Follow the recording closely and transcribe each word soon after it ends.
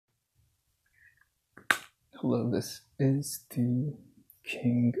Hello, this is the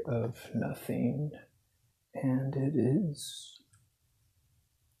King of Nothing, and it is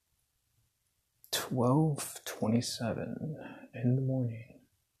 12:27 in the morning,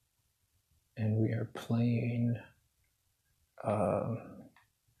 and we are playing the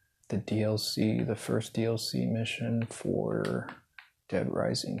DLC, the first DLC mission for Dead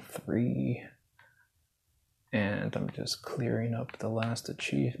Rising 3, and I'm just clearing up the last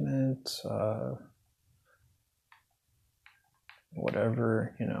achievement,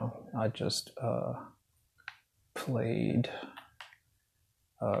 whatever, I just played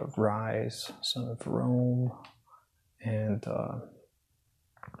Rise, Son of Rome, and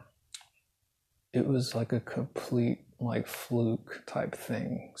it was like a complete fluke type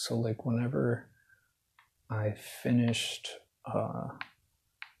thing. So whenever I finished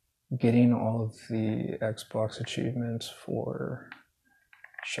getting all of the Xbox achievements for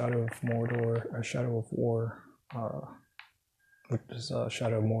Shadow of Mordor, or Shadow of War, which is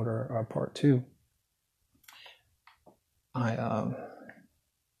Shadow of Mordor Part 2, I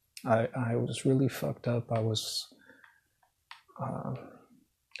was really fucked up. I was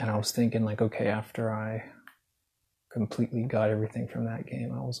thinking okay, after I completely got everything from that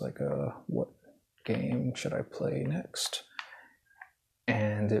game, I was like, what game should I play next?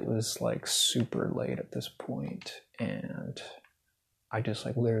 And it was super late at this point, and I just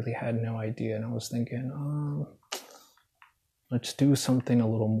literally had no idea, and I was thinking, let's do something a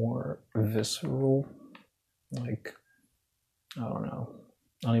little more visceral, I don't know.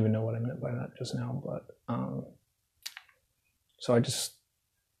 I don't even know what I meant by that just now, but so I just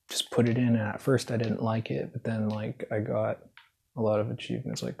put it in, and at first I didn't like it, but then I got a lot of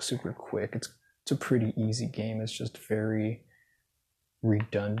achievements super quick. It's a pretty easy game. It's just very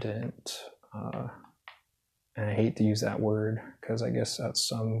redundant, and I hate to use that word because I guess at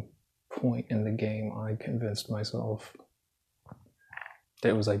some point in the game I convinced myself that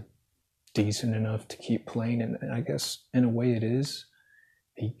it was decent enough to keep playing, and I guess in a way it is,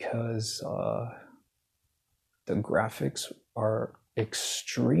 because the graphics are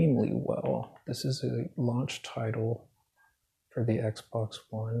extremely well. This is a launch title for the Xbox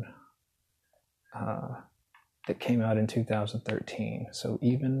One that came out in 2013. So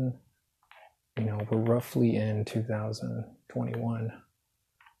even, we're roughly in 2021.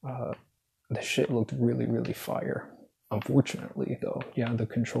 The shit looked really, really fire. Unfortunately, though, the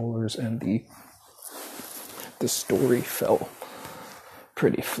controllers and the story fell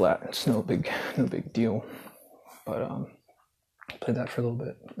pretty flat. It's no big deal. But played that for a little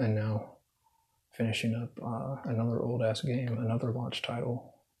bit, and now finishing up another old ass game, another launch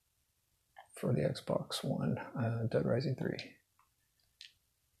title for the Xbox One, Dead Rising 3.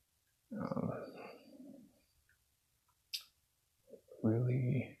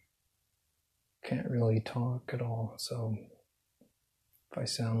 Really can't really talk at all, so if I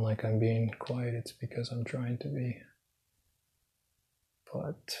sound like I'm being quiet, it's because I'm trying to be.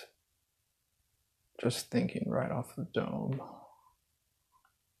 But just thinking right off the dome,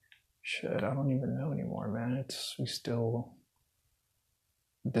 shit, I don't even know anymore, man.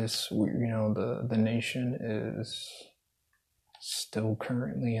 The nation is still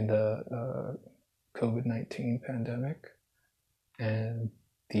currently in the COVID-19 pandemic, and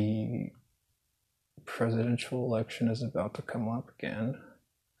the presidential election is about to come up again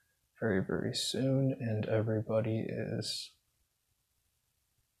very, very soon, and everybody is,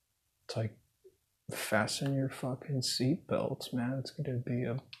 it's fasten your fucking seatbelts, man. It's gonna be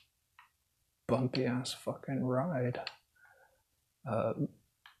a bumpy ass fucking ride.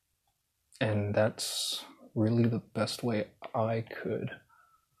 And that's really the best way I could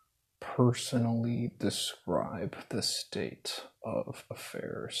personally describe the state of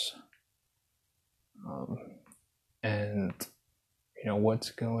affairs. And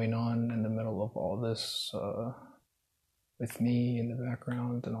what's going on in the middle of all this, with me in the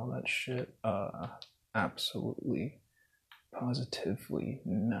background and all that shit, absolutely, positively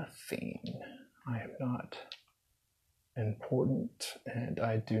nothing. I am not important, and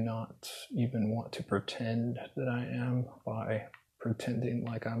I do not even want to pretend that I am by pretending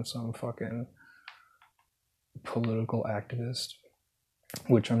like I'm some fucking political activist,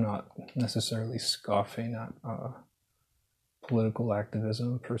 which I'm not necessarily scoffing at political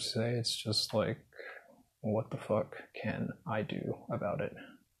activism per se. It's just what the fuck can I do about it?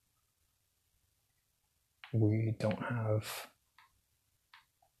 We don't have,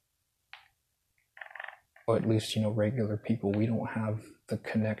 or at least, regular people, we don't have the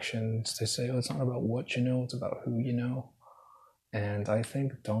connections to say, it's not about what you know, it's about who you know. And I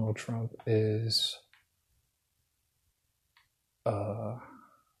think Donald Trump is a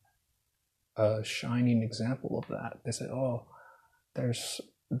a shining example of that. They said, "Oh,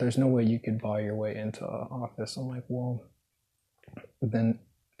 there's no way you could buy your way into office." I'm like, well, then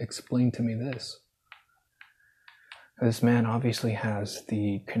explain to me this. This man obviously has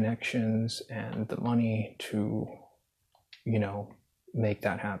the connections and the money to, make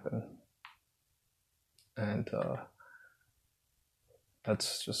that happen. And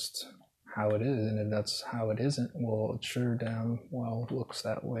that's just how it is. And if that's how it isn't, well, it sure damn well looks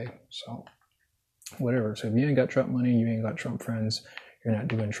that way. So, whatever. So if you ain't got Trump money, you ain't got Trump friends, you're not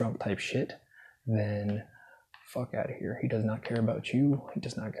doing Trump type shit, then fuck out of here. He does not care about you. He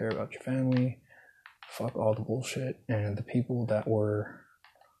does not care about your family. Fuck all the bullshit. And the people that were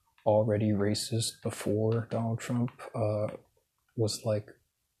already racist before Donald Trump was like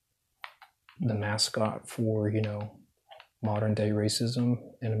the mascot for, modern day racism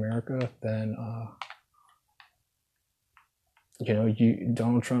in America, then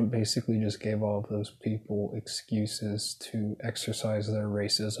Donald Trump basically just gave all of those people excuses to exercise their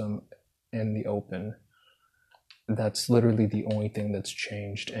racism in the open. That's literally the only thing that's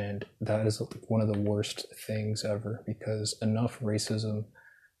changed, and that is one of the worst things ever, because enough racism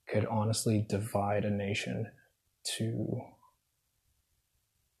could honestly divide a nation to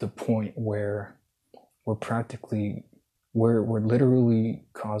the point where we're literally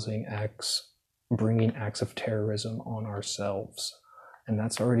bringing acts of terrorism on ourselves. And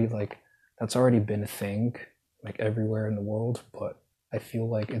that's already been a thing, like everywhere in the world, but I feel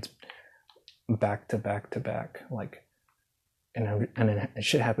like it's back to back to back, like, and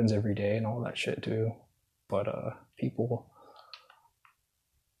shit happens every day and all that shit too, but people,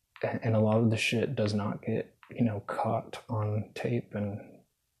 and a lot of the shit does not get caught on tape and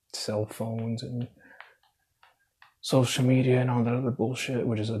cell phones and social media and all that other bullshit,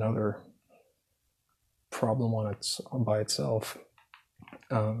 which is another problem by itself.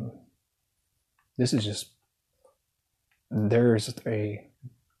 This is just, there's a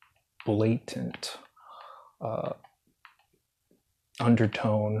blatant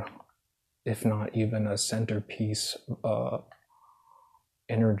undertone, if not even a centerpiece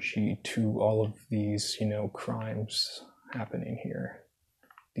energy to all of these crimes happening here,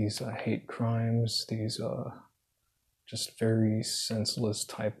 these hate crimes, these just very senseless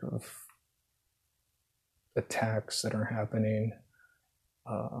type of attacks that are happening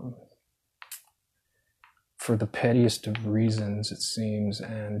for the pettiest of reasons, it seems.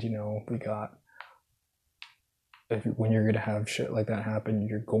 And we got, when you're going to have shit like that happen,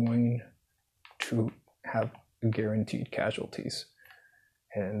 you're going to have guaranteed casualties,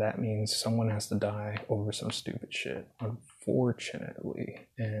 and that means someone has to die over some stupid shit, unfortunately.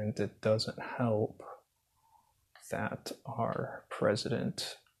 And it doesn't help that our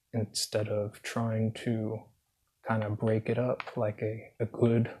president, instead of trying to kind of break it up like a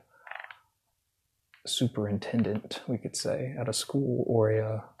good superintendent, we could say, at a school, or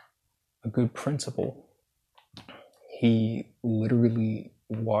a good principal, he literally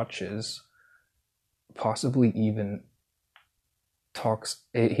watches, possibly even talks,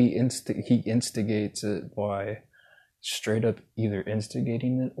 he instigates it by straight up either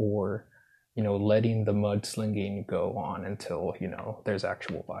instigating it or letting the mudslinging go on until there's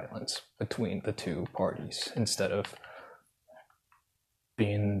actual violence between the two parties, instead of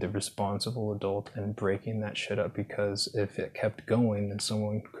being the responsible adult and breaking that shit up. Because if it kept going, then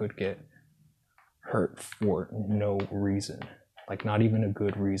someone could get hurt for no reason, like not even a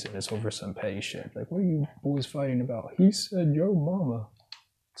good reason. It's over some petty shit, like, what are you boys fighting about? He said yo mama.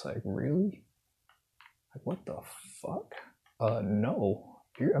 It's like, really? Like, what the fuck? No.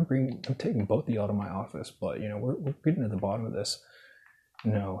 I'm taking both of y'all to my office, but we're getting to the bottom of this.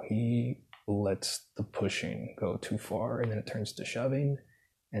 No, he lets the pushing go too far, and then it turns to shoving,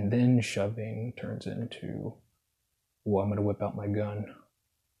 and then shoving turns into, well, I'm gonna whip out my gun,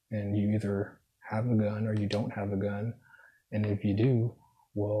 and you either have a gun or you don't have a gun, and if you do,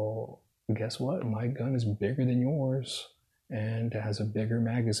 well, guess what? My gun is bigger than yours, and it has a bigger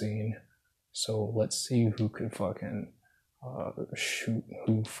magazine, so let's see who could fucking shoot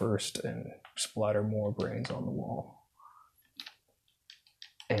who first and splatter more brains on the wall.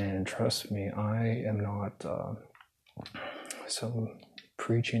 And trust me, I am not some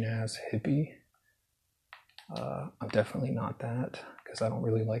preaching ass hippie. I'm definitely not that, because I don't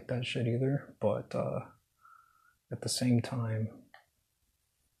really like that shit either. But at the same time,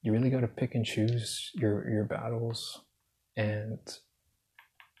 you really got to pick and choose your battles, and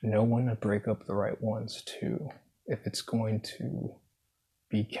know when to break up the right ones too, if it's going to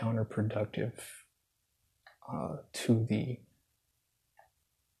be counterproductive to the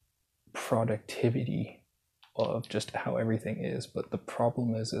productivity of just how everything is. But the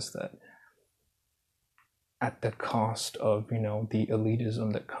problem is that at the cost of, you know, the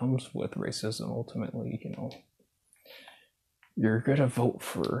elitism that comes with racism. Ultimately, you know, you're gonna vote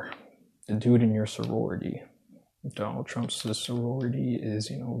for the dude in your sorority. Donald Trump's sorority is,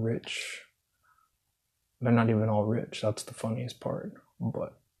 you know, rich. They're not even all rich. That's the funniest part.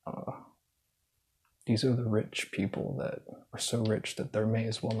 But these are the rich people that are so rich that they may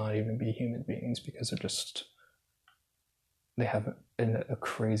as well not even be human beings, because they're just, they have a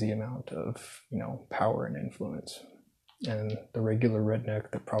crazy amount of, you know, power and influence. And the regular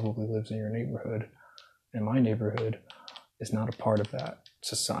redneck that probably lives in your neighborhood, in my neighborhood, is not a part of that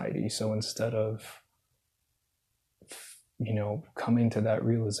society. So instead of, you know, coming to that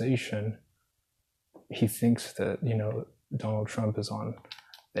realization, he thinks that, you know, Donald Trump is on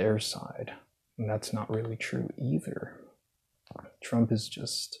their side. And that's not really true either. Trump is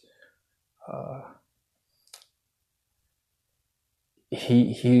just,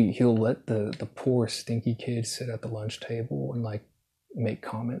 he'll let the poor stinky kid sit at the lunch table and like make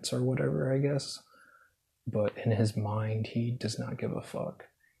comments or whatever, I guess. But in his mind, he does not give a fuck.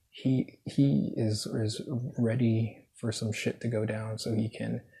 He is ready for some shit to go down so he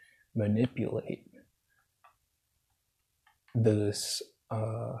can manipulate this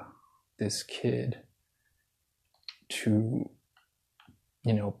kid to,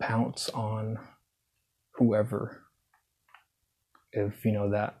 you know, pounce on whoever, if, you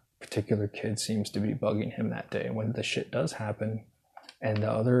know, that particular kid seems to be bugging him that day. When the shit does happen and the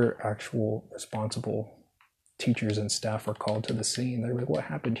other actual responsible teachers and staff are called to the scene, they're like, what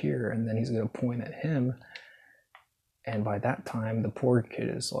happened here? And then he's going to point at him, and by that time the poor kid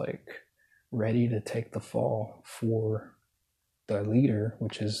is like ready to take the fall for the leader,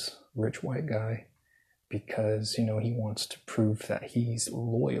 which is rich white guy, because, you know, he wants to prove that he's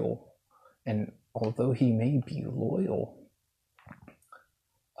loyal. And although he may be loyal,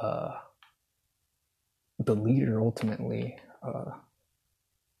 the leader ultimately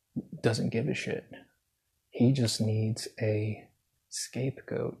doesn't give a shit. He just needs a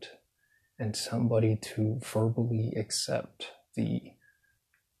scapegoat and somebody to verbally accept the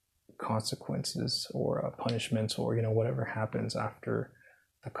consequences or punishments, or, you know, whatever happens after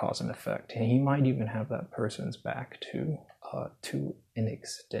the cause and effect. And he might even have that person's back to an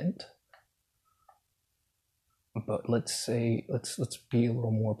extent. But let's say, let's be a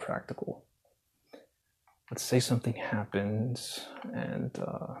little more practical. Let's say something happens, and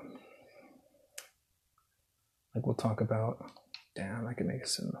like we'll talk about, damn, I could make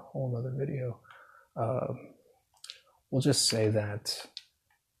this in a whole other video. We'll just say that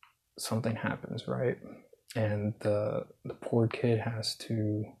something happens, right? And the poor kid has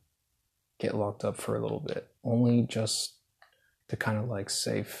to get locked up for a little bit, only just to kind of like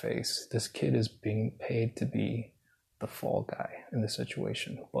save face. This kid is being paid to be the fall guy in the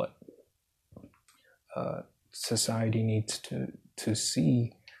situation, but society needs to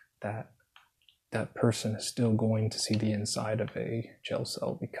see that that person is still going to see the inside of a jail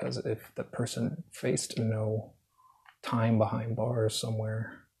cell, because if the person faced no time behind bars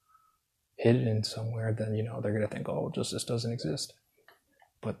somewhere, hidden somewhere, then, you know, they're going to think, oh, justice doesn't exist.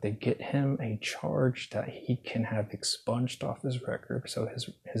 But they get him a charge that he can have expunged off his record, so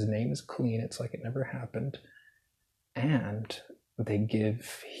his name is clean, it's like it never happened. And they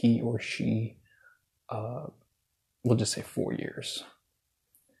give he or she, we'll just say 4 years.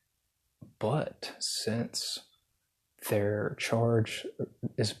 But since their charge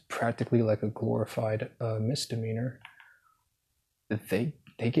is practically like a glorified misdemeanor, they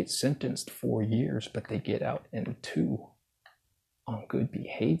get sentenced 4 years, but they get out in 2 on good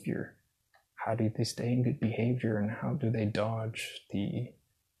behavior. How do they stay in good behavior, and how do they dodge the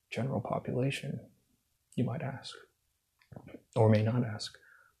general population, you might ask, or may not ask.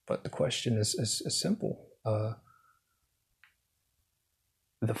 But the question is simple.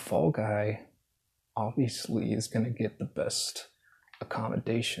 The fall guy obviously is going to get the best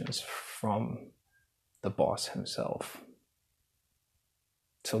accommodations from the boss himself.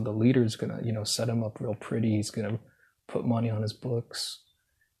 So the leader's going to, you know, set him up real pretty. He's going to put money on his books,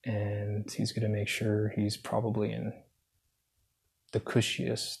 and he's going to make sure he's probably in the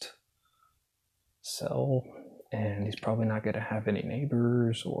cushiest cell, and he's probably not going to have any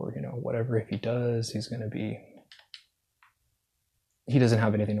neighbors, or, you know, whatever. If he does, he's going to be, he doesn't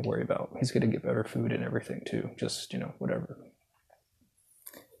have anything to worry about. He's going to get better food and everything too, just, you know, whatever.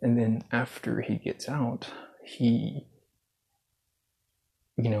 And then after he gets out, he,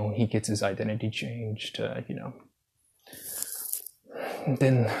 you know, he gets his identity changed, you know,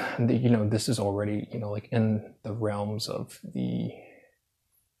 then, you know, this is already, you know, like in the realms of the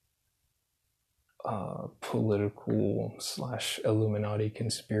political / Illuminati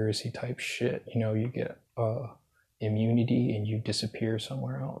conspiracy type shit. You know, you get immunity and you disappear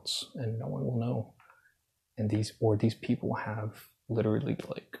somewhere else and no one will know. And these people have literally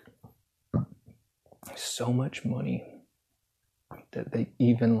like so much money that they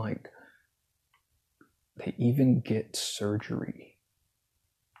even get surgery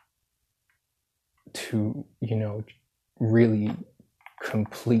to, really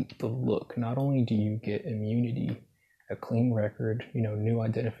complete the look. Not only do you get immunity, a clean record, new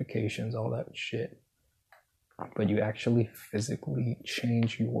identifications, all that shit, but you actually physically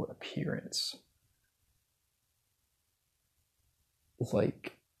change your appearance.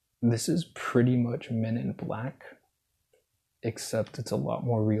 Like, this is pretty much Men in Black, except it's a lot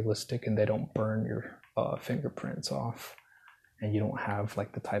more realistic and they don't burn your fingerprints off and you don't have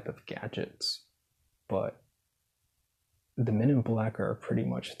like the type of gadgets. But the Men in Black are pretty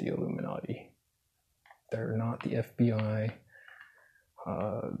much the Illuminati. They're not the FBI.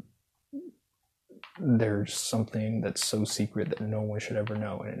 There's something that's so secret that no one should ever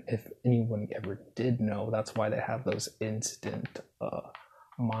know. And if anyone ever did know, that's why they have those instant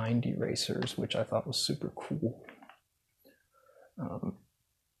mind erasers, which I thought was super cool.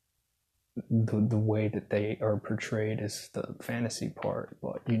 The way that they are portrayed is the fantasy part,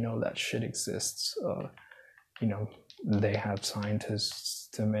 but that shit exists. They have scientists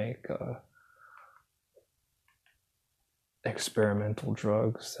to make experimental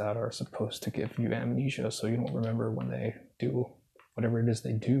drugs that are supposed to give you amnesia so you don't remember when they do whatever it is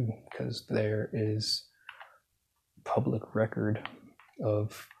they do, because there is public record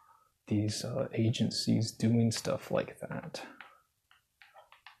of these agencies doing stuff like that.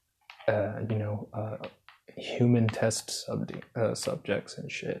 Human test subjects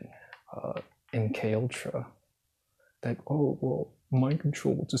and shit. MK Ultra. Like, oh, well, mind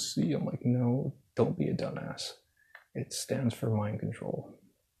control to see. I'm like, no, don't be a dumbass. It stands for mind control.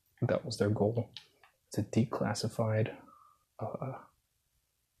 That was their goal. It's a declassified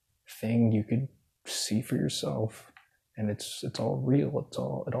thing you could see for yourself, and it's all real. It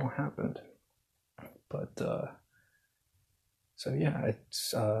all happened. But so yeah,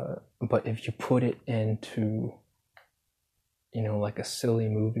 it's but if you put it into like a silly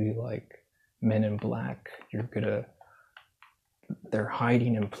movie like Men in Black, they're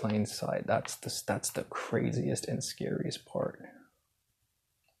hiding in plain sight. That's the craziest and scariest part.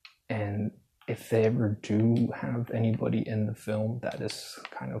 And if they ever do have anybody in the film that is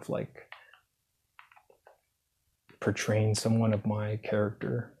kind of like portraying someone of my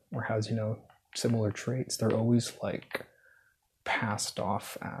character or has similar traits, they're always like passed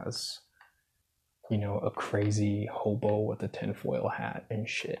off as a crazy hobo with a tinfoil hat and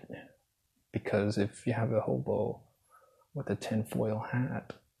shit. Because if you have a hobo with a tinfoil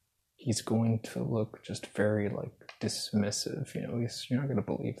hat, he's going to look just very like dismissive. You're not gonna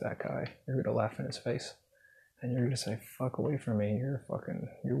believe that guy. You're gonna laugh in his face, and you're gonna say, "Fuck away from me! You're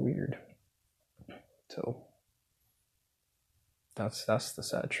weird." So that's the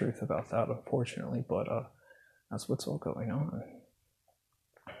sad truth about that, unfortunately. But that's what's all going on.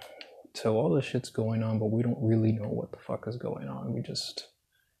 So all this shit's going on, but we don't really know what the fuck is going on. We just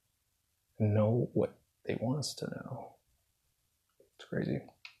know what they want us to know. It's crazy.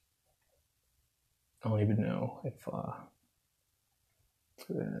 I don't even know if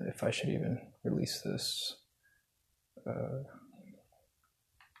I should even release this. I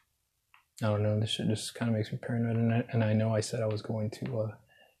don't know. This shit just kind of makes me paranoid, and I know I said I was going to,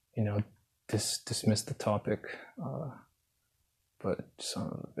 dismiss the topic, but son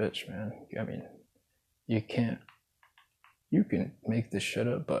of a bitch, man. I mean, you can make this shit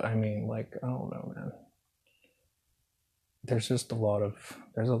up, but I mean, like, I don't know, man. There's a lot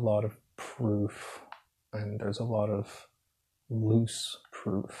of proof, and there's a lot of loose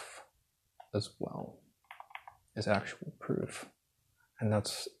proof as well as actual proof. And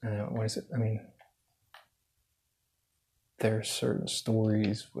that's, what is it? I mean, there are certain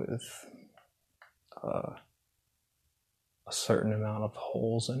stories with a certain amount of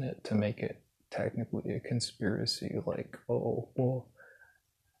holes in it to make it technically a conspiracy. Like, oh, well,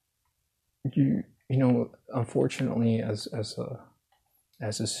 unfortunately, as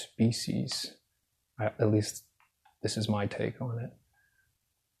a species, at least this is my take on it.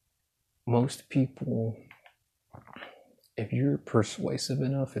 Most people, if you're persuasive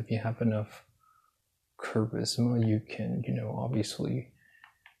enough, if you have enough charisma, you can, obviously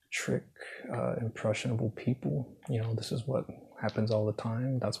trick impressionable people. This is what happens all the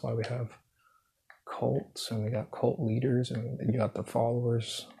time. That's why we have cults, and we got cult leaders, and you got the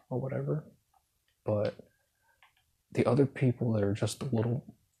followers or whatever. But the other people that are just a little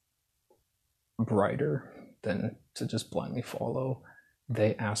brighter than to just blindly follow,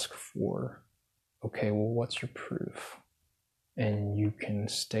 they ask for okay, well, what's your proof? And you can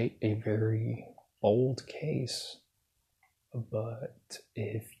state a very bold case, but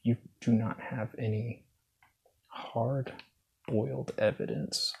if you do not have any hard boiled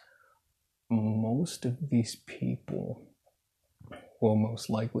evidence, most of these people will most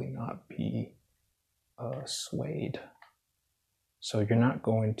likely not be swayed. So you're not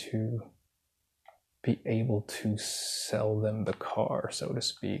going to be able to sell them the car, so to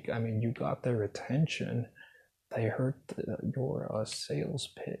speak. I mean, you got their attention. They heard your sales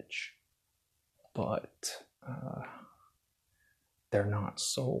pitch, but they're not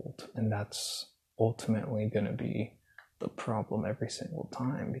sold. And that's ultimately going to be the problem every single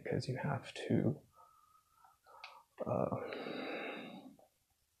time, because you have to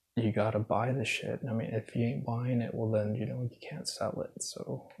you gotta buy the shit. I mean, if you ain't buying it, well then, you can't sell it.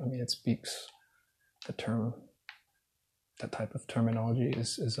 So I mean, it speaks, the term, that type of terminology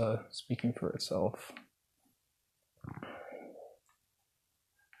is speaking for itself.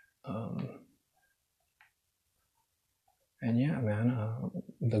 And yeah, man,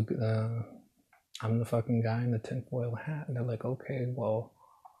 I'm the fucking guy in the tinfoil hat, and they're like, okay, well,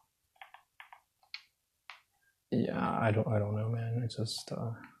 yeah, I don't know, man. It's just,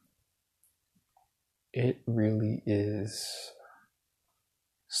 it really is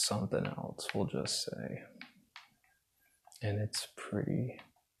something else, we'll just say. And it's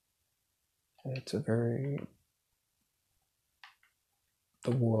a very,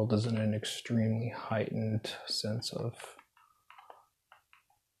 the world is in an extremely heightened sense of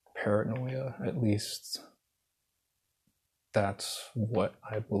paranoia. At least that's what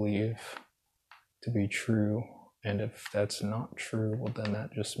I believe to be true. And if that's not true, well, then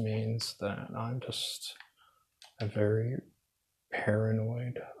that just means that I'm just a very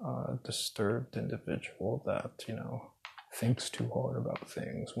paranoid, disturbed individual that, thinks too hard about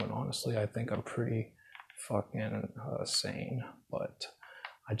things, when honestly I think I'm pretty fucking sane. But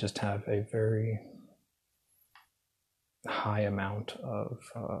I just have a very high amount of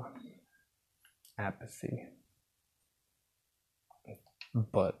apathy.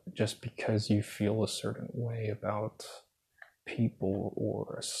 But just because you feel a certain way about people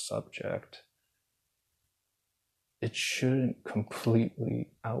or a subject, it shouldn't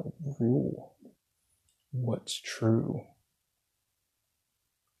completely outrule what's true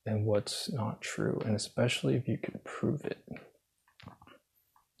and what's not true, and especially if you can prove it.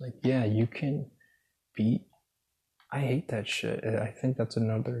 Like, yeah, you can beat, I hate that shit. I think that's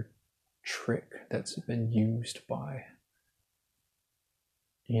another trick that's been used by,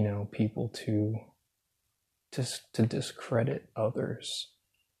 people to discredit others.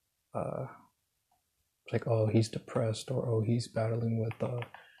 Like, oh, he's depressed, or oh, he's battling with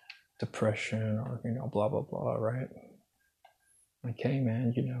depression, or blah blah blah, right? Like, hey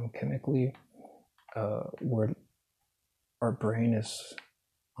man, chemically, our brain is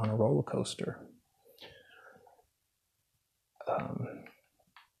on a roller coaster.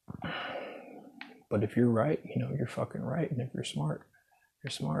 But if you're right, you're fucking right, and if you're smart, you're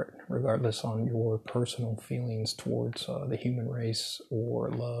smart, regardless on your personal feelings towards the human race,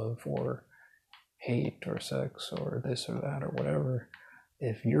 or love, or hate, or sex, or this or that, or whatever.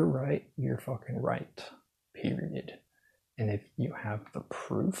 If you're right, you're fucking right, period. And if you have the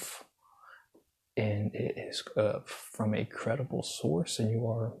proof, and it is from a credible source, and you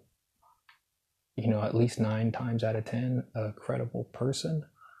are, at least 9 times out of 10 a credible person,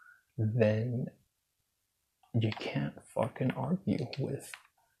 then you can't fucking argue with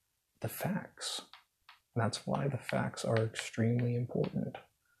the facts. That's why the facts are extremely important.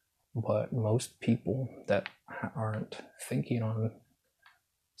 But most people that aren't thinking on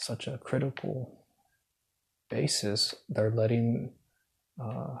such a critical basis, they're letting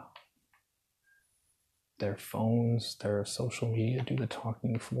their phones, their social media do the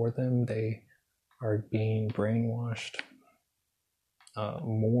talking for them. They are being brainwashed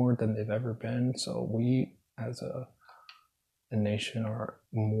more than they've ever been. So we, as a nation, are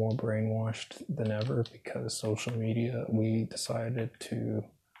more brainwashed than ever, because social media, we decided to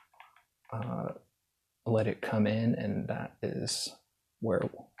let it come in, and that is where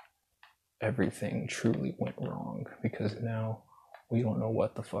everything truly went wrong, because now we don't know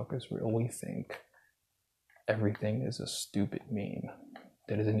what the fuck is real. We think everything is a stupid meme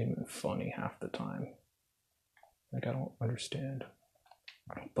that isn't even funny half the time. Like, I don't understand.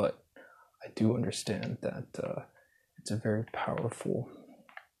 But I do understand that it's a very powerful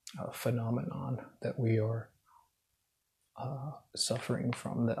phenomenon that we are suffering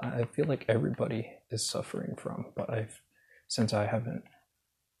from, that I feel like everybody is suffering from. But since I haven't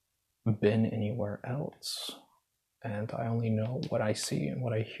been anywhere else, and I only know what I see and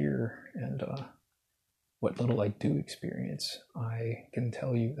what I hear, and what little I do experience, I can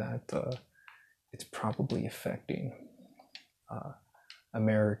tell you that it's probably affecting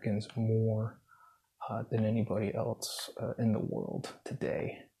Americans more than anybody else in the world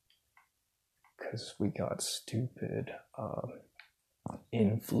today, because we got stupid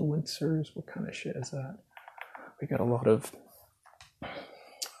influencers. What kind of shit is that? We got a lot of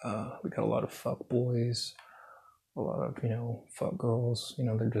fuck boys, a lot of fuck girls.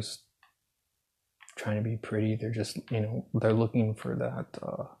 They're just trying to be pretty. They're just they're looking for that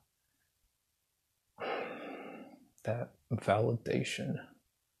validation.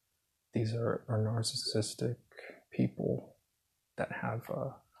 These are narcissistic people that have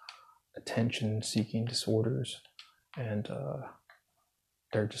attention-seeking disorders, and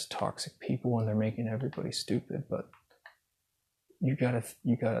they're just toxic people, and they're making everybody stupid. But you gotta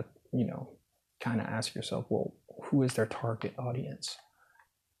kind of ask yourself, well, who is their target audience,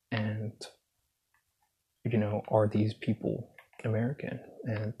 and are these people American?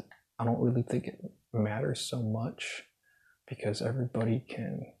 And I don't really think it matters so much, because everybody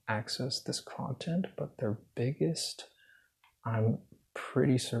can access this content, but I'm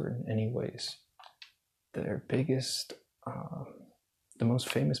pretty certain anyways, the most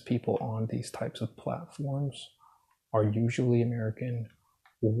famous people on these types of platforms are usually American,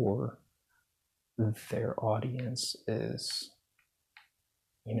 or their audience is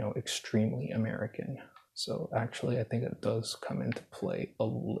extremely American. So actually, I think it does come into play a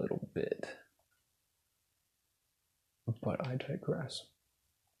little bit, but I digress.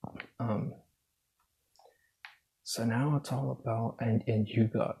 So now it's all about, and you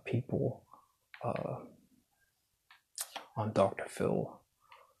got people on Dr. Phil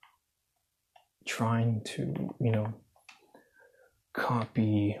trying to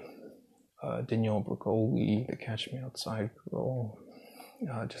copy Danielle Bregoli, the Catch Me Outside girl,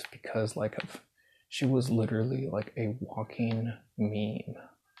 just because she was literally like a walking meme.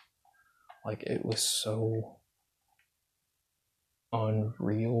 Like, it was so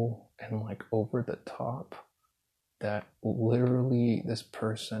unreal and like over the top that literally this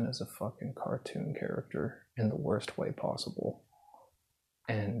person is a fucking cartoon character in the worst way possible.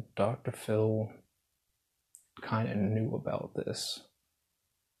 And Dr. Phil kind of knew about this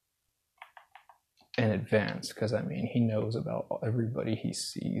in advance, because he knows about everybody he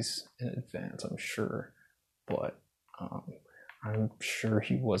sees in advance, I'm sure. But I'm sure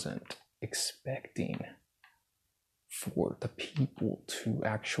he wasn't expecting for the people to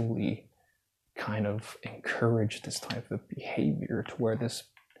actually kind of encourage this type of behavior, to where this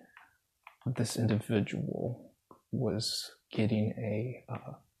individual was getting a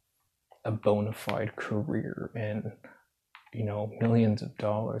bona fide career and millions of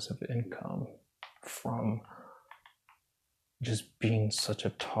dollars of income from just being such a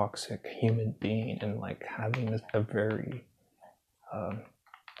toxic human being, and like having a very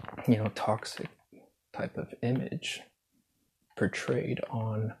toxic type of image perpetrated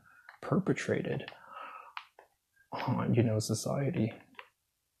on society.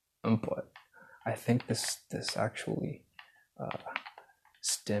 But I think this actually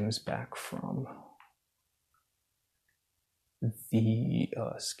stems back from the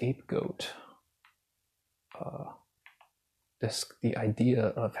scapegoat, the idea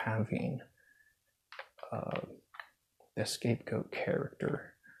of having the scapegoat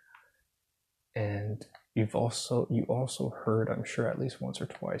character. And you also heard, I'm sure, at least once or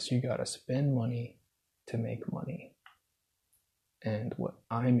twice, you gotta spend money to make money. And what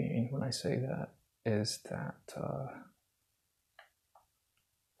I mean when I say that is that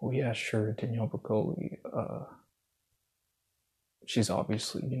yeah, sure, Danielle Bregoli, she's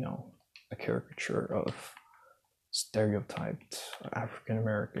obviously a caricature of stereotyped African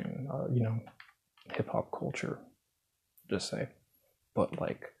American hip hop culture, just say, but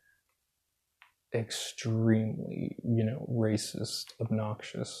like extremely racist,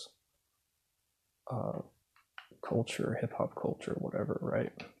 obnoxious culture, hip hop culture, whatever,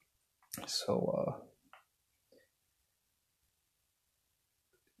 right? So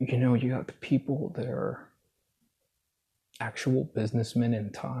you got the people that are actual businessmen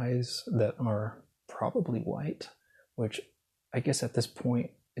in ties that are probably white, which I guess at this point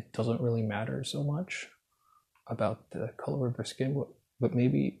it doesn't really matter so much about the color of their skin, but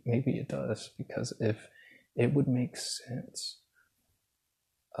maybe it does, because if it would make sense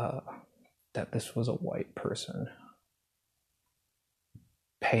that this was a white person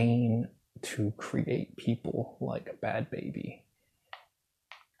paying to create people like Bad Baby.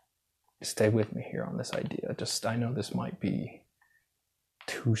 Stay with me here on this idea. I know this might be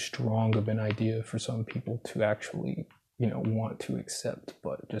too strong of an idea for some people to actually want to accept,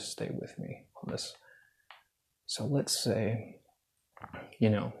 but just stay with me on this. So let's say, you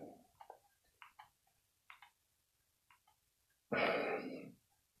know,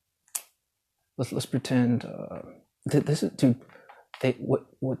 let's pretend this is to they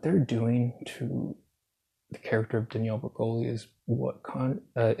what they're doing to the character of Danielle Bregoli is what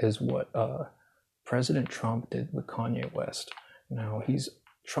President Trump did with Kanye West. Now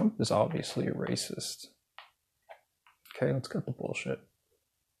Trump is obviously a racist. Okay, let's cut the bullshit.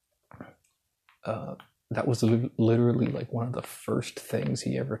 That was literally like one of the first things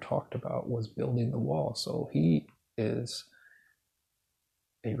he ever talked about was building the wall. So he is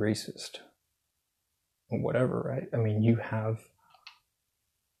a racist. Whatever, right? I mean, you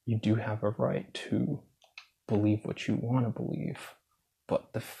do have a right to believe what you want to believe,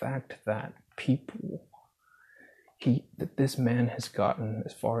 but the fact that that this man has gotten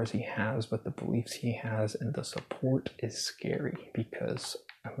as far as he has with the beliefs he has and the support is scary, because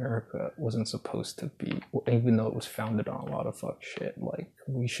America wasn't supposed to be, even though it was founded on a lot of fuck shit, like,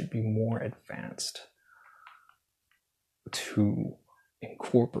 we should be more advanced to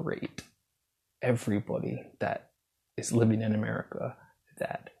incorporate everybody that is living in America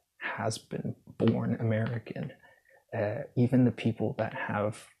that has been born American, even the people that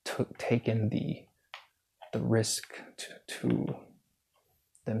have taken the risk to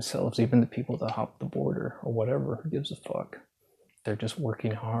themselves, even the people that hop the border or whatever, who gives a fuck? They're just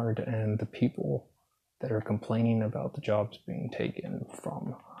working hard, and the people that are complaining about the jobs being taken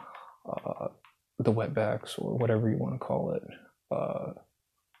from the wetbacks or whatever you want to call it,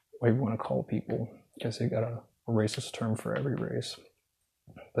 whatever you want to call people, because they got a racist term for every race,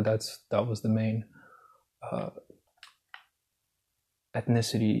 but that was the main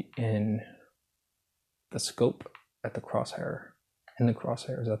ethnicity in the scope at the crosshairs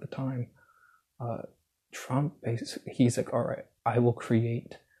at the time. Trump basically, he's like, all right, I will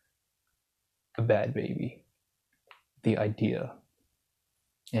create a bad baby, the idea,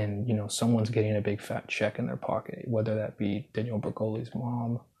 and someone's getting a big fat check in their pocket, whether that be Danielle Bregoli's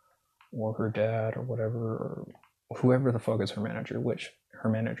mom or her dad or whatever, or whoever the fuck is her manager, which her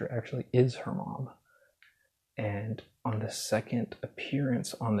manager actually is her mom. And on the second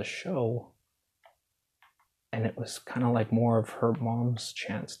appearance on the show, and it was kind of like more of her mom's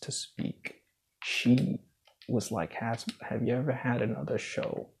chance to speak, she was like, have you ever had another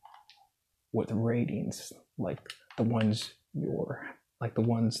show with ratings like the ones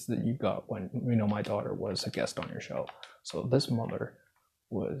that you got when my daughter was a guest on your show? So this mother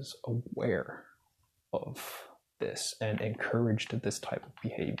was aware of this and encouraged this type of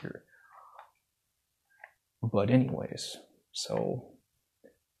behavior. But anyways, so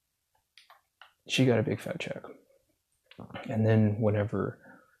she got a big fat check. And then whenever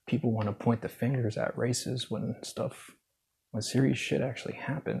people want to point the fingers at races when serious shit actually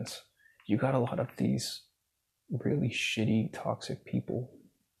happens, you got a lot of these really shitty, toxic people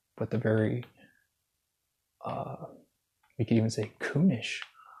with the very, we could even say coonish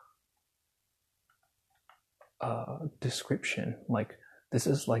description. Like, this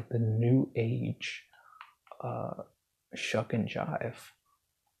is like the new age shuck and jive.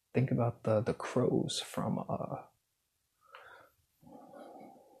 Think about the crows from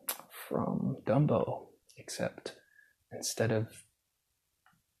Dumbo, except instead of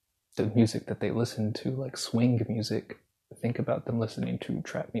the music that they listen to, like swing music, think about them listening to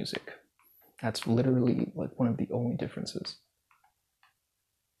trap music. That's literally like one of the only differences.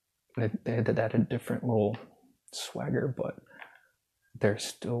 They had a different little swagger, but they're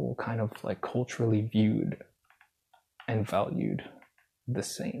still kind of like culturally viewed and valued the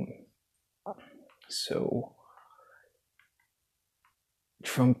same. So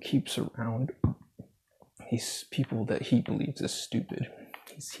Trump keeps around these people that he believes is stupid.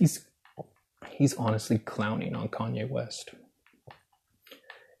 He's honestly clowning on Kanye West,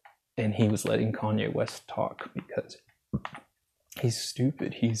 and he was letting Kanye West talk because he's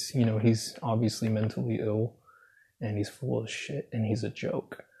stupid. He's obviously mentally ill, and he's full of shit, and he's a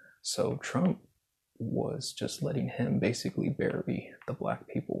joke. So Trump was just letting him basically bury the black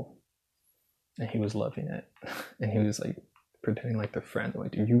people, and he was loving it. And he was like pretending like they're friends.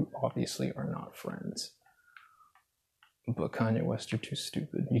 Like, dude, you obviously are not friends. But Kanye West, you're too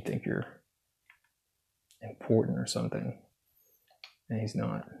stupid. You think you're important or something, and he's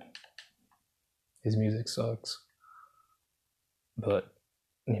not. His music sucks. But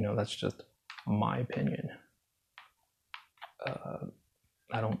that's just my opinion.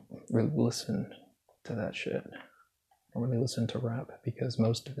 I don't really listen to that shit. I don't really listen to rap because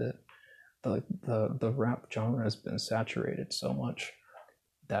most of it, the rap genre has been saturated so much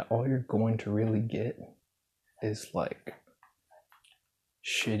that all you're going to really get is like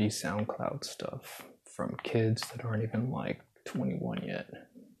shitty SoundCloud stuff from kids that aren't even like 21 yet,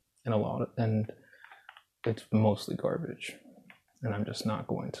 and it's mostly garbage, and I'm just not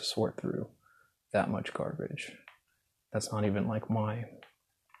going to sort through that much garbage. That's not even like my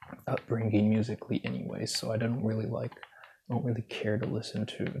upbringing musically anyway, so I don't really care to listen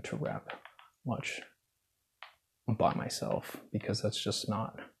to rap much by myself, because that's just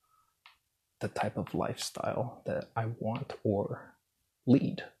not the type of lifestyle that I want or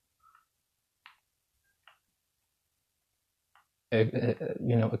lead.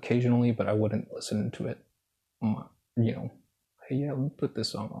 Occasionally, but I wouldn't listen to it, hey, yeah, put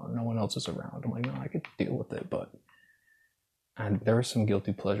this song on, no one else is around. I'm like, no, I could deal with it, and there are some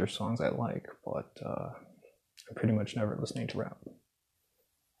guilty pleasure songs I like, but I'm pretty much never listening to rap.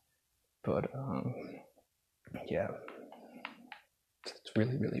 But yeah, it's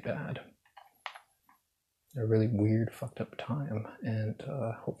really, really bad. A really weird, fucked up time, and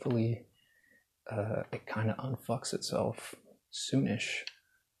hopefully it kind of unfucks itself soonish,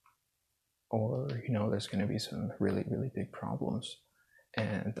 or there's going to be some really, really big problems.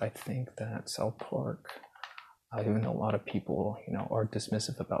 And I think that South Park, even though a lot of people are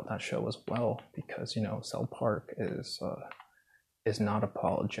dismissive about that show as well, because South Park is not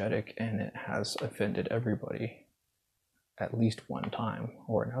apologetic, and it has offended everybody at least one time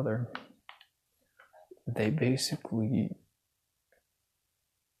or another. They basically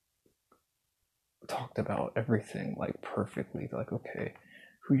talked about everything like perfectly, like, okay,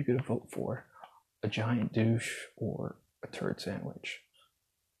 who are you gonna vote for, a giant douche or a turd sandwich?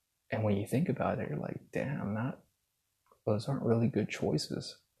 And when you think about it, you're like, damn, those aren't really good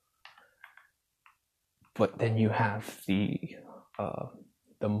choices. But then you have the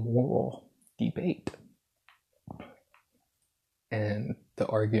moral debate, and the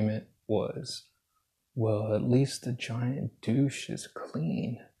argument was, well, at least the giant douche is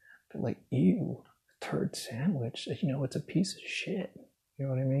clean. But like, ew, turd sandwich, it's a piece of shit. You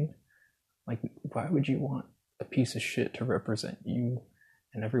know what I mean? Like, why would you want a piece of shit to represent you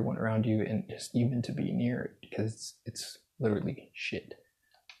and everyone around you, and just even to be near it? Because it's literally shit.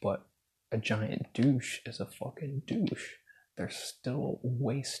 But a giant douche is a fucking douche. They're still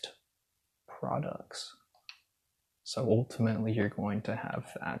waste products. So ultimately, you're going to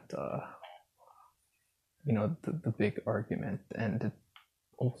have that, the big argument, and it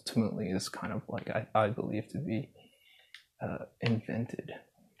ultimately is kind of like, I believe to be invented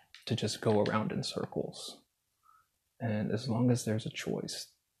to just go around in circles. And as long as there's a choice,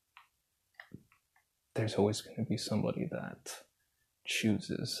 there's always going to be somebody that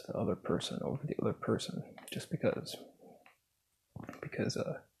chooses the other person over the other person, just because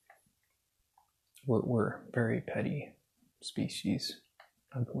we're very petty species,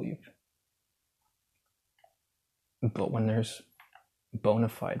 I believe. But when there's bona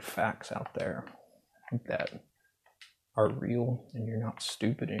fide facts out there that are real, and you're not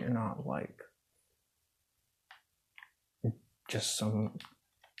stupid, and you're not like just some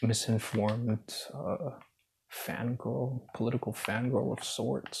misinformed political fangirl of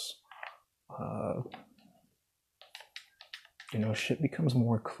sorts, shit becomes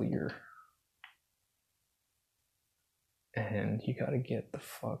more clear. And you gotta get the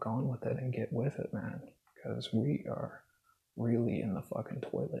fuck on with it and get with it, man, because we are really in the fucking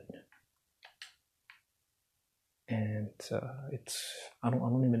toilet. And I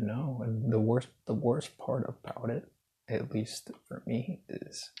don't even know. And the worst part about it, at least for me,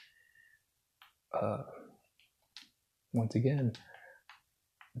 is once again,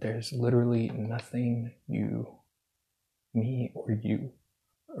 there's literally nothing me or you,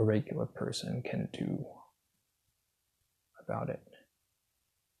 a regular person, can do about it.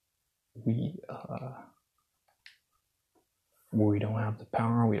 We don't have the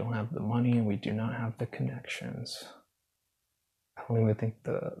power, we don't have the money, and we do not have the connections. I don't even think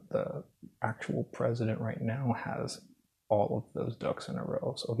the actual president right now has all of those ducks in a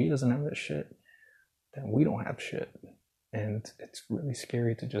row. So if he doesn't have that shit, then we don't have shit. And it's really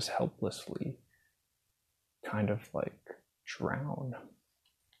scary to just helplessly kind of like drown.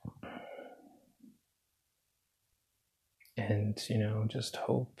 And, just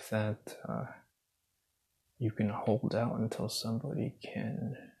hope that you can hold out until somebody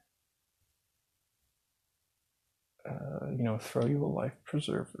can, throw you a life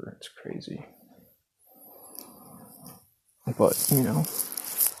preserver. It's crazy. But,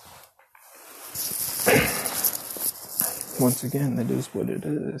 once again, it is what it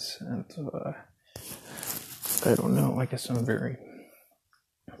is. And I don't know. I guess I'm very,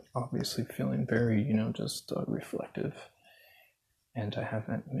 obviously feeling very, just reflective. And I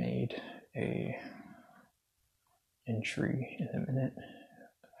haven't made a entry in a minute.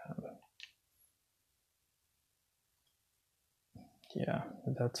 yeah,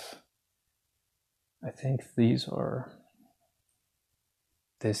 I think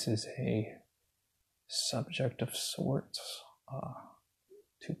this is a subject of sorts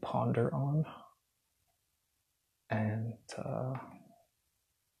to ponder on. And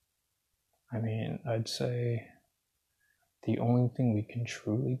I mean, I'd say the only thing we can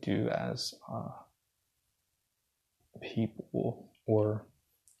truly do as people or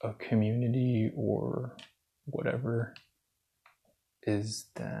a community or whatever is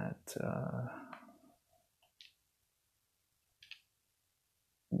that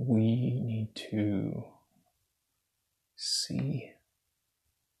we need to see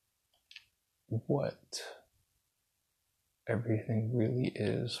what everything really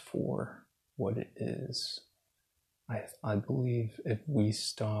is for what it is. I believe if we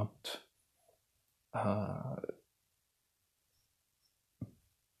stopped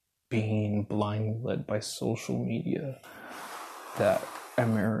being blindly led by social media, that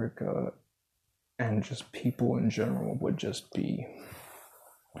America and just people in general would just be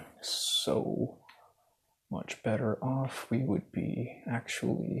so much better off. We would be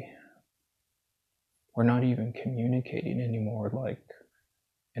we're not even communicating anymore like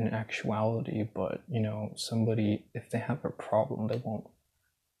in actuality, but somebody, if they have a problem, they won't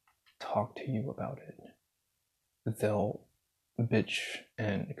talk to you about it. They'll bitch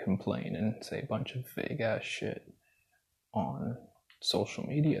and complain and say a bunch of vague ass shit on social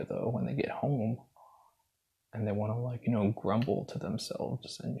media though when they get home, and they want to grumble to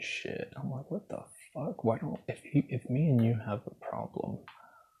themselves and shit. I'm like, what the fuck? Why don't if me and you have a problem,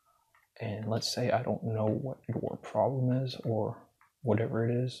 and let's say I don't know what your problem is or whatever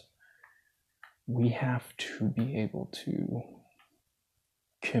it is, we have to be able to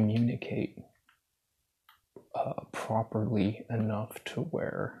communicate properly enough to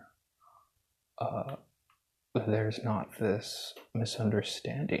where there's not this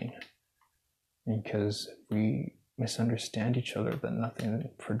misunderstanding. Because if we misunderstand each other, then nothing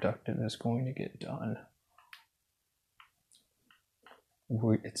productive is going to get done.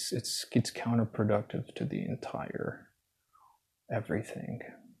 It's counterproductive to the entire everything.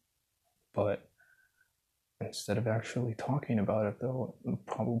 But instead of actually talking about it, though,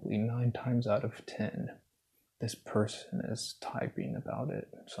 probably 9 times out of 10, this person is typing about it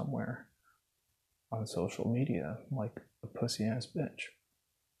somewhere on social media like a pussy ass bitch,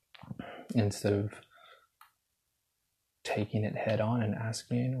 instead of taking it head on and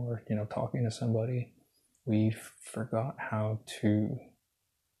asking or talking to somebody. We forgot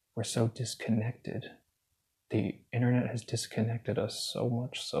we're so disconnected. The internet has disconnected us so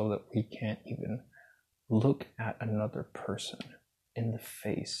much so that we can't even look at another person in the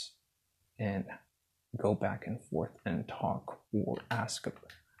face and go back and forth and talk or ask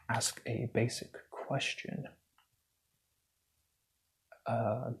a basic question.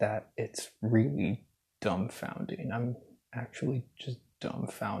 That it's really dumbfounding. I'm actually just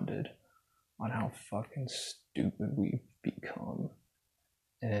dumbfounded on how fucking stupid we've become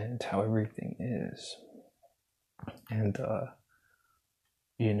and how everything is. And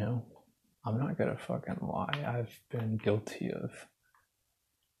I'm not gonna fucking lie, I've been guilty of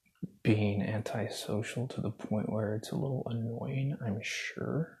being antisocial to the point where it's a little annoying, I'm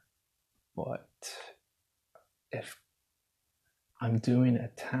sure. But if I'm doing a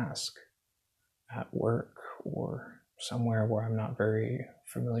task at work or somewhere where I'm not very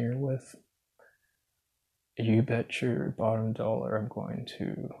familiar with, you bet your bottom dollar I'm going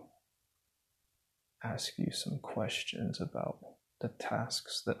to ask you some questions about the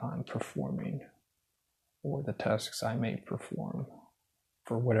tasks that I'm performing or the tasks I may perform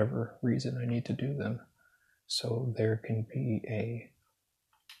for whatever reason I need to do them, so there can be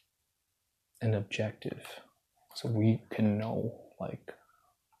an objective, so we can know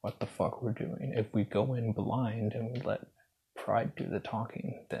what the fuck we're doing. If we go in blind and we let pride do the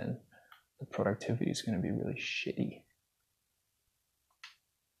talking, then the productivity is going to be really shitty.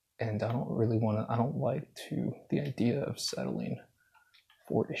 And I don't like the idea of settling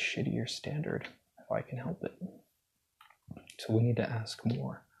for a shittier standard if I can help it. So we need to ask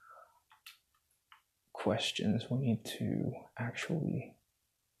more questions. We need to actually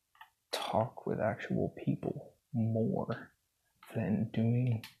talk with actual people more than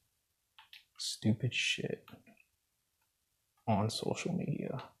doing stupid shit on social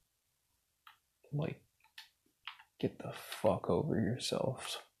media. Like, get the fuck over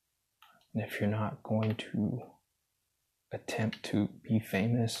yourselves. And if you're not going to attempt to be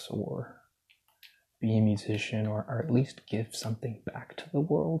famous or be a musician or at least give something back to the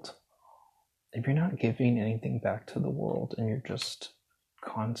world, if you're not giving anything back to the world and you're just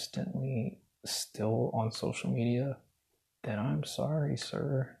constantly still on social media then I'm sorry,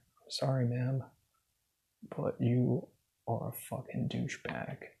 sir. I'm sorry, ma'am. But you are a fucking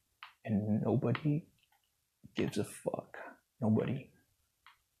douchebag. And nobody gives a fuck. Nobody.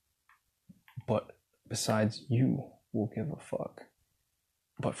 But besides you will give a fuck.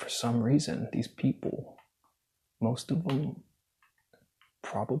 But for some reason, these people, most of them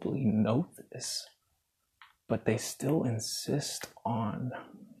probably know this, but they still insist on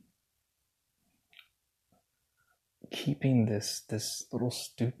keeping this little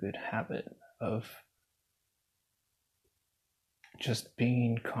stupid habit of just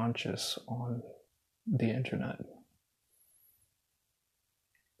being conscious on the internet.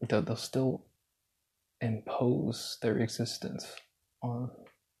 They'll still impose their existence on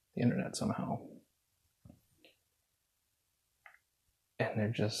the internet somehow. And they're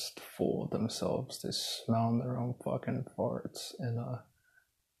just full of themselves. They smell their own fucking farts in a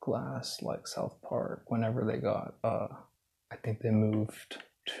glass like South Park whenever they got, I think they moved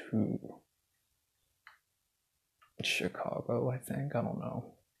to Chicago, I think. I don't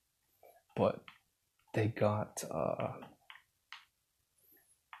know. But they got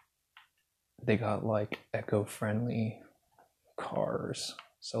like eco-friendly cars.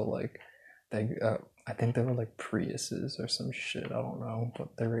 So like they I think they were like Priuses or some shit, I don't know, but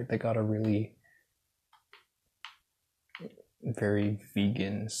they got a really very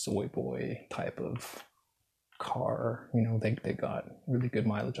vegan soy boy type of car. You know, they got really good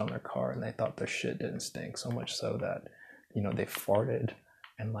mileage on their car, and they thought their shit didn't stink, so much so that, you know, they farted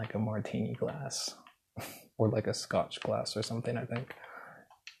in like a martini glass or like a scotch glass or something, I think.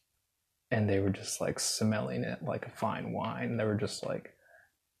 And they were just like smelling it like a fine wine. They were just like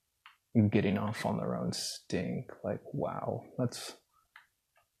getting off on their own stink. Like, wow, that's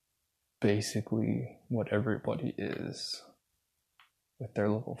basically what everybody is with their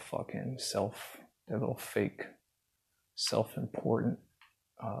little fucking their little fake self-important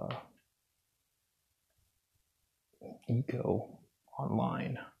ego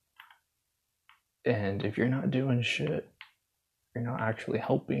online. And if you're not doing shit, you're not actually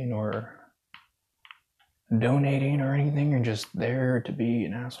helping or donating or anything, you're just there to be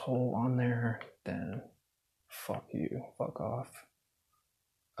an asshole on there, then fuck you, fuck off.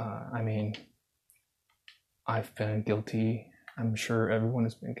 I mean, I've been guilty, I'm sure everyone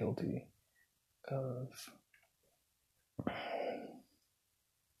has been guilty of, I'm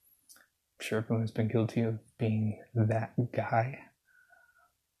sure everyone has been guilty of being that guy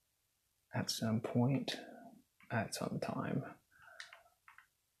at some point, at some time.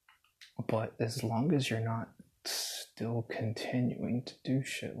 But as long as you're not still continuing to do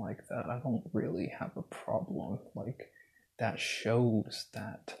shit like that, I don't really have a problem. Like, that shows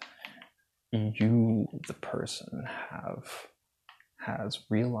that you, the person, has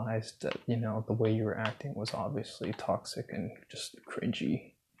realized that, you know, the way you were acting was obviously toxic and just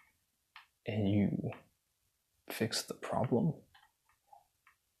cringy, and you fixed the problem.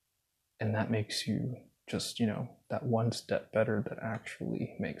 And that makes you just, you know, that one step better that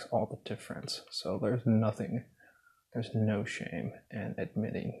actually makes all the difference. So there's no shame in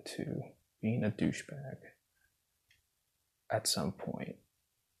admitting to being a douchebag at some point.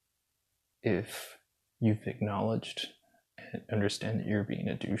 If you've acknowledged and understand that you're being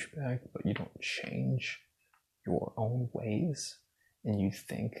a douchebag, but you don't change your own ways, and you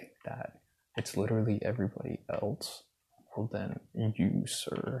think that it's literally everybody else, well then you,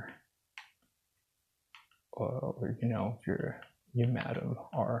 sir, or you know, if you madam,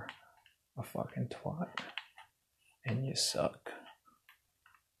 are a fucking twat and you suck.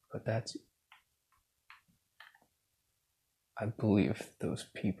 But I believe those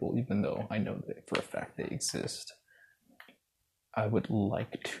people, even though I know that for a fact they exist, I would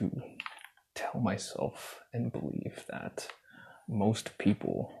like to tell myself and believe that most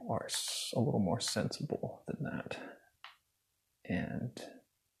people are a little more sensible than that, and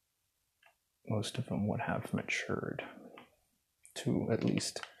most of them would have matured to at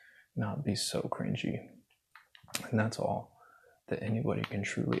least not be so cringy. And that's all that anybody can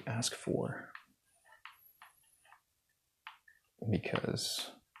truly ask for. Because,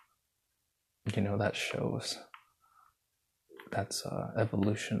 you know, that shows that's an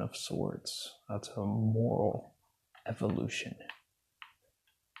evolution of sorts. That's a moral evolution.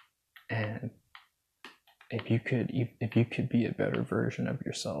 And if you could be a better version of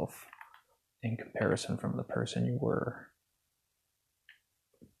yourself in comparison from the person you were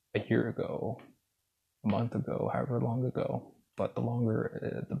a year ago, a month ago, however long ago, but the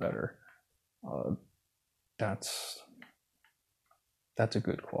longer the better, that's a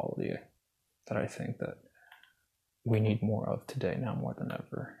good quality that I think that we need more of today, now more than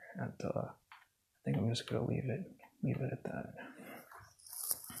ever. And I think I'm just gonna leave it leave it at that.